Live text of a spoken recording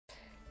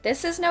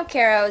This is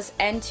Nokero's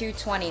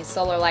N220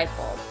 solar light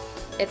bulb.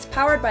 It's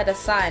powered by the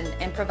sun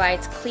and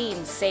provides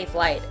clean, safe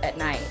light at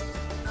night.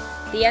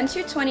 The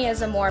N220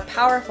 is a more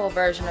powerful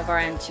version of our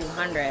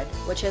N200,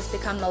 which has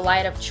become the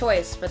light of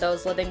choice for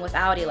those living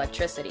without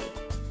electricity.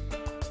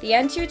 The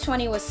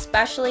N220 was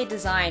specially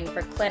designed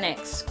for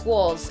clinics,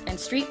 schools, and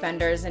street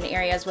vendors in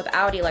areas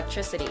without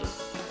electricity.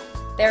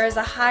 There is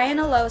a high and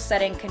a low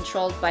setting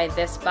controlled by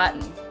this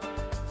button.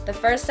 The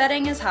first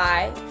setting is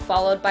high,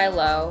 followed by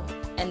low,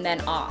 and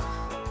then off.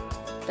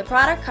 The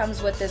product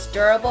comes with this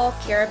durable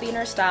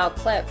carabiner style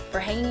clip for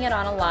hanging it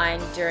on a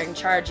line during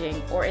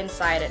charging or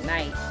inside at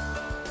night.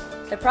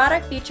 The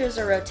product features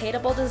a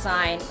rotatable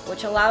design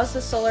which allows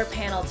the solar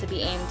panel to be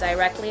aimed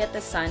directly at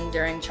the sun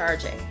during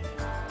charging.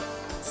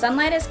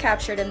 Sunlight is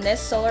captured in this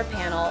solar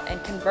panel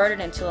and converted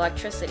into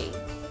electricity.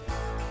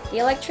 The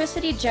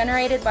electricity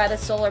generated by the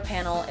solar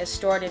panel is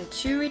stored in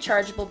two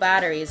rechargeable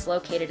batteries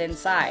located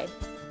inside.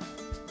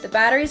 The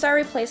batteries are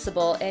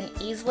replaceable and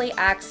easily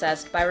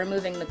accessed by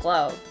removing the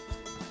globe.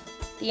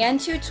 The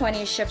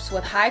N220 ships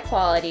with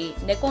high-quality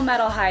nickel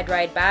metal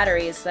hydride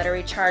batteries that are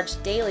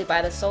recharged daily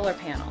by the solar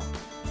panel.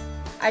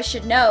 I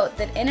should note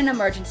that in an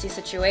emergency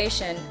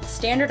situation,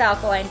 standard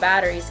alkaline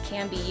batteries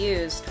can be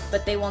used,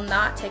 but they will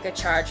not take a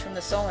charge from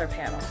the solar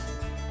panel.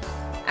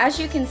 As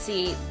you can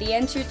see, the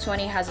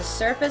N220 has a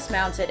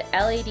surface-mounted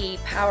LED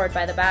powered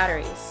by the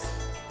batteries.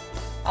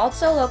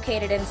 Also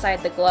located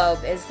inside the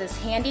globe is this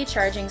handy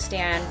charging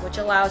stand which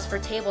allows for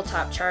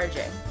tabletop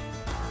charging.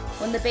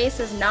 When the base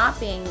is not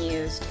being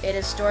used, it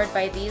is stored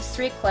by these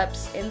three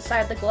clips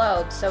inside the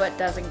globe so it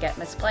doesn't get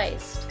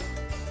misplaced.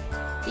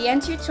 The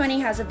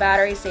N220 has a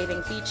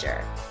battery-saving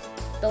feature.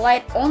 The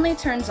light only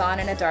turns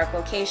on in a dark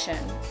location,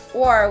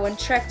 or when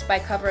tricked by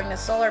covering the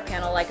solar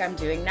panel like I'm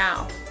doing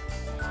now.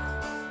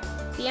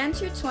 The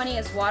N220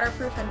 is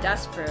waterproof and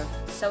dustproof,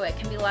 so it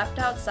can be left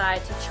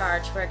outside to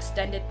charge for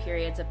extended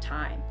periods of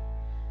time.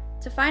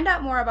 To find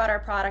out more about our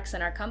products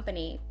and our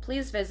company,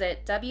 please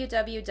visit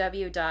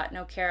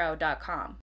www.nokero.com.